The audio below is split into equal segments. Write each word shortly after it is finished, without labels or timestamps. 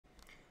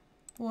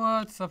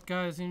What's up,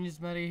 guys?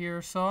 Medi here.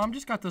 So I'm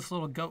just got this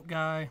little goat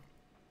guy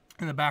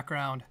in the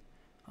background.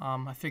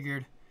 I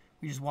figured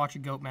we just watch a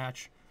goat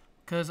match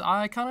because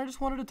I kind of just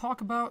wanted to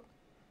talk about,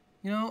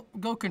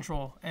 goat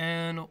control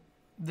and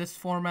this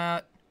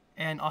format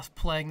and us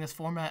playing this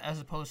format as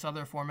opposed to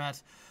other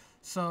formats.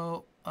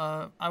 So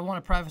I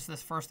want to preface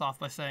this first off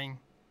by saying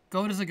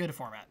GOAT is a good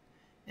format.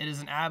 It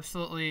is an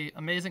absolutely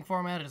amazing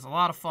format. It is a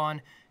lot of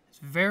fun. It's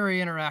very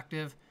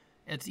interactive.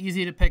 It's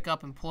easy to pick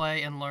up and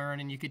play and learn,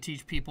 and you could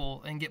teach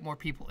people and get more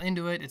people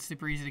into it. It's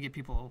super easy to get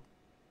people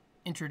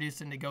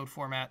introduced into GOAT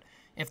format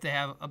if they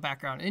have a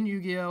background in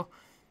Yu-Gi-Oh!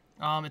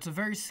 It's a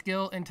very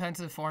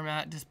skill-intensive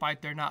format,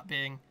 despite there not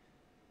being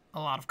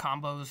a lot of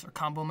combos or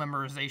combo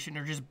memorization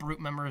or just brute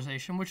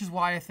memorization, which is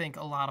why I think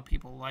a lot of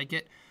people like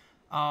it.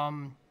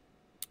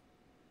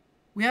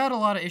 We had a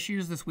lot of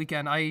issues this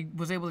weekend. I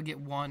was able to get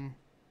one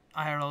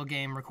IRL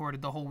game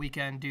recorded the whole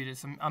weekend due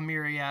to a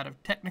myriad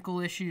of technical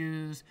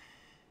issues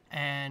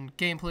and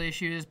gameplay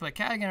issues, but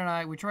Cadigan and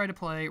I, we tried to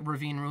play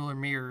Ravine Ruler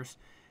Mirrors,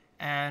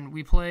 and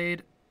we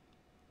played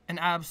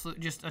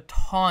just a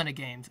ton of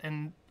games,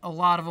 and a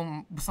lot of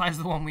them, besides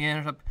the one we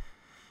ended up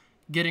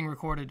getting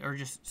recorded, are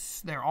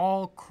they're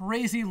all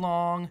crazy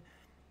long,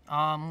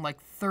 like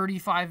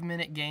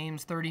 35-minute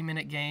games,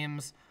 30-minute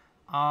games.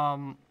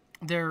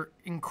 They're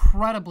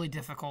incredibly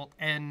difficult,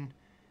 and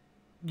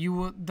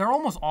they're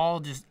almost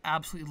all just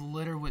absolutely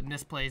littered with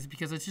misplays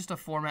because it's just a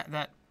format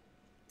that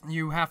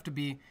you have to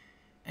be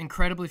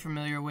incredibly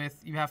familiar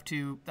with.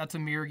 That's a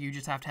mirror you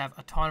just have to have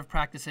a ton of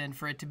practice in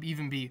for it to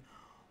even be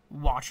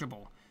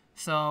watchable.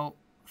 So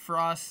for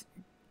us,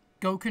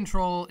 GOAT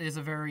Control is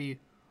a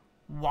very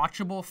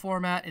watchable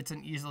format. It's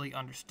an easily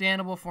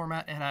understandable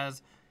format. It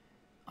has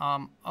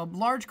a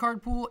large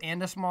card pool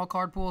and a small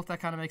card pool, if that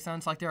kind of makes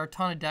sense. Like, there are a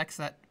ton of decks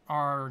that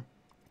are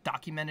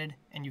documented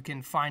and you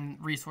can find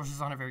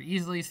resources on it very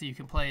easily, so you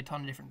can play a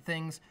ton of different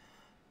things.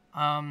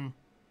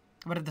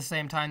 But at the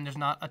same time, there's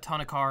not a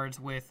ton of cards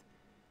with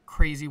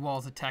crazy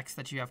walls of text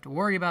that you have to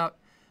worry about.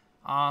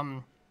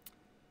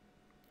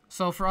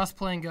 So for us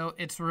playing GOAT,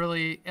 it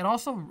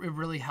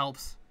really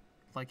helps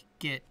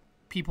get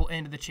people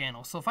into the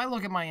channel. So if I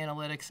look at my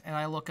analytics and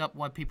I look up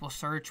what people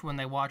search when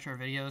they watch our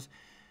videos,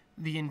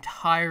 the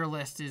entire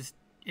list is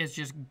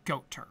just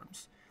GOAT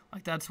terms.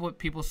 Like, that's what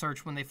people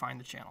search when they find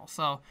the channel.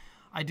 So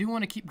I do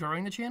want to keep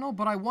growing the channel,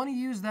 but I want to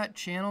use that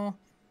channel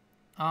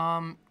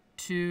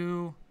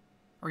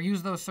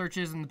use those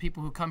searches and the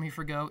people who come here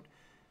for GOAT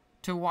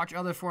to watch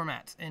other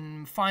formats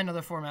and find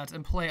other formats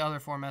and play other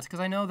formats,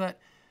 because I know that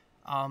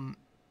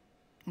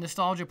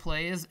nostalgia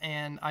plays,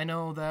 and I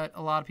know that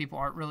a lot of people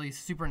aren't really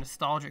super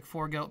nostalgic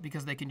for GOAT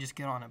because they can just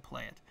get on and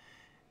play it,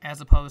 as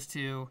opposed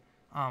to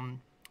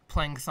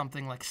playing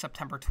something like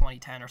September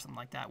 2010 or something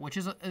like that, which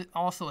is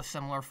also a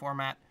similar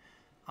format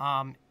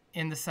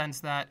in the sense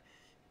that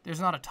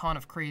there's not a ton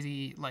of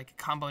crazy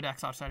combo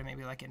decks outside of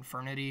maybe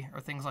Infernity or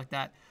things like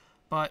that,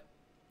 but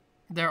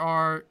there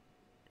are,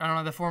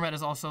 the format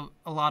is also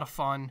a lot of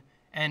fun,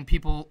 and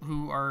people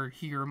who are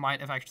here might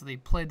have actually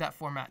played that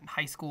format in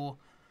high school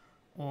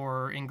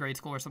or in grade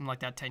school or something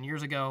like that 10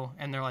 years ago,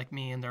 and they're like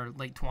me in their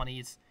late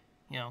 20s,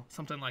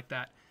 something like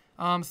that.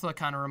 So that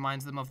kind of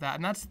reminds them of that,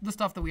 and that's the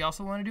stuff that we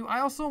also want to do. I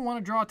also want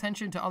to draw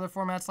attention to other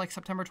formats like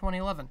September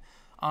 2011.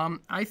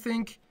 I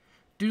think,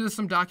 due to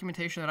some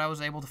documentation that I was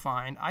able to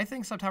find, I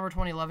think September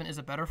 2011 is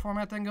a better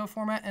format than GOAT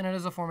format, and it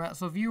is a format.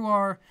 So if you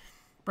are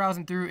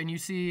browsing through and you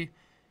see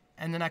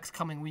in the next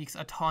coming weeks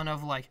a ton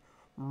of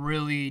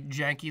really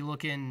janky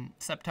looking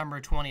September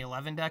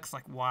 2011 decks,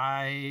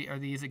 why are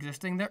these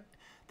existing there?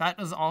 That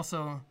is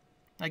also,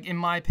 in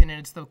my opinion,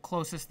 it's the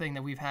closest thing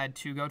that we've had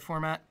to GOAT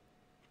format.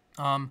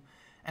 And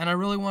I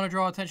really want to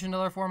draw attention to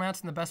other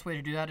formats, and the best way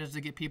to do that is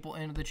to get people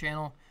into the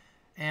channel,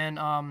 and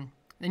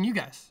then you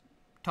guys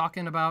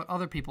talking about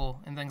other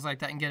people and things like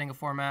that, and getting a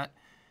format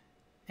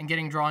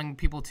and drawing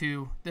people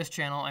to this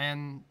channel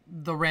and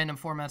the random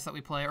formats that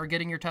we play, or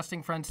getting your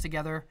testing friends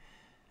together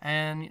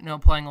and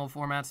playing old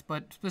formats.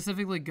 But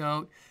specifically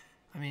GOAT,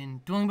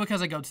 Dueling Book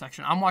has a GOAT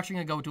section. I'm watching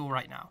a GOAT duel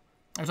right now.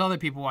 There's other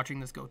people watching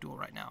this GOAT duel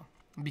right now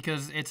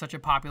because it's such a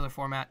popular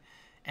format,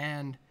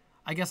 and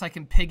I guess I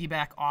can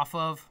piggyback off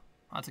of,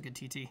 oh, that's a good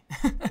TT.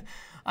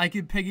 I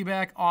could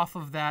piggyback off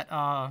of that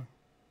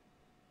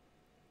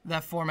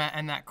that format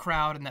and that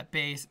crowd and that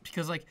base,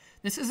 because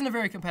this isn't a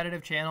very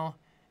competitive channel,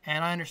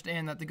 and I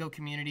understand that the GOAT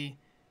community,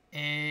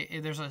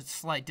 there's a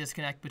slight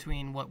disconnect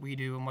between what we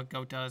do and what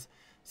GOAT does.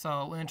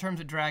 So in terms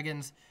of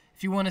dragons,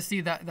 if you want to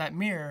see that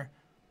mirror,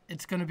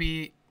 it's going to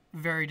be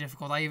very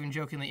difficult. I even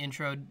jokingly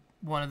introed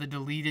one of the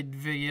deleted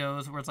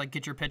videos where it's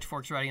get your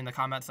pitchforks ready in the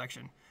comment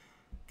section,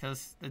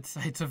 because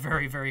it's a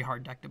very, very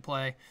hard deck to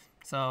play.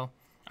 So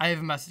I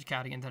even messaged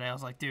Cadigan today. I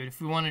was like, dude,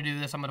 if we want to do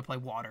this, I'm going to play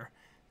Water,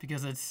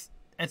 because it's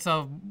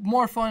a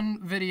more fun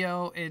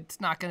video. It's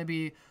not going to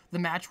be, the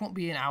match won't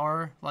be an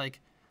hour.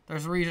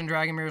 There's a reason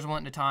Dragon Mirrors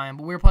went into time,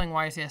 but we were playing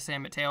YCS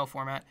San Mateo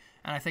format,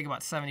 and I think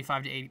about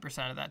 75 to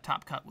 80% of that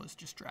top cut was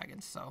just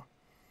dragons. So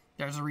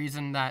there's a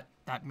reason that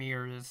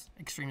mirror is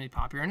extremely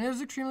popular, and it is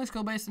extremely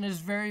skill-based, and it is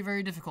very,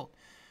 very difficult.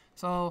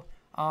 So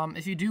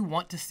if you do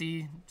want to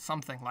see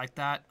something like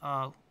that,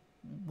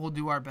 we'll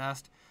do our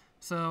best.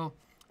 So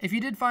if you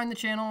did find the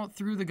channel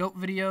through the GOAT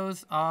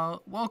videos,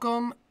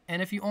 welcome.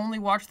 And if you only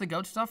watch the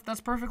GOAT stuff,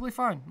 that's perfectly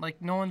fine.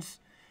 Like, no one's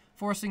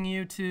forcing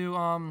you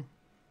to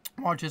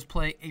watch us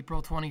play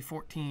April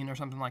 2014 or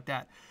something like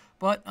that.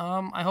 But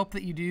I hope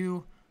that you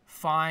do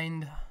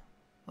find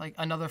like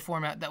another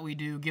format that we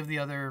do, give the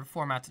other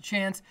formats a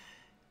chance,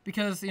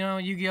 because, you know,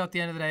 Yu-Gi-Oh! At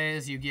the end of the day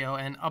is Yu-Gi-Oh!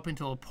 And up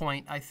until a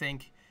point, I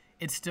think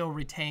it still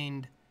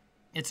retained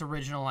its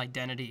original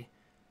identity.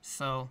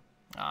 So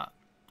I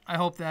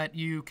hope that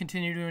you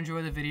continue to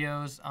enjoy the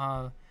videos.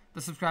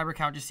 The subscriber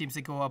count just seems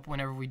to go up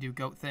whenever we do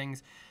GOAT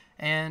things.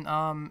 And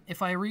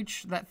if I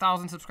reach that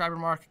 1,000 subscriber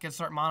mark, I can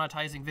start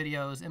monetizing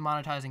videos. And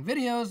monetizing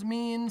videos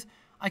means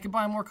I can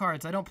buy more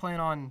cards. I don't plan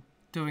on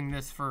doing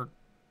this for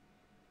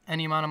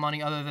any amount of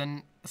money other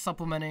than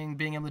supplementing,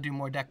 being able to do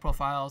more deck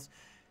profiles,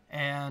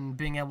 and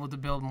being able to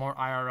build more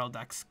IRL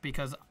decks,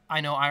 because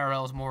I know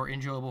IRL is more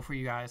enjoyable for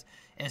you guys.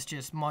 It's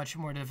just much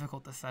more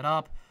difficult to set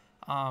up.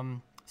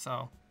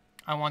 So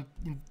I want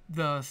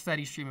the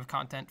steady stream of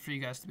content for you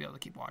guys to be able to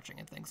keep watching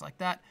and things like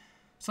that.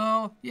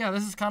 So yeah,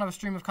 this is kind of a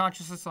stream of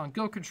consciousness on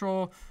GOAT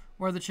Control,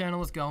 where the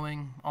channel is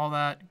going, all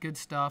that good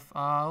stuff.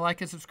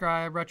 Like and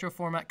subscribe, retro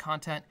format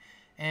content,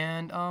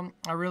 and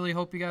I really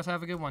hope you guys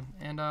have a good one.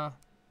 And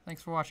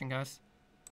thanks for watching, guys.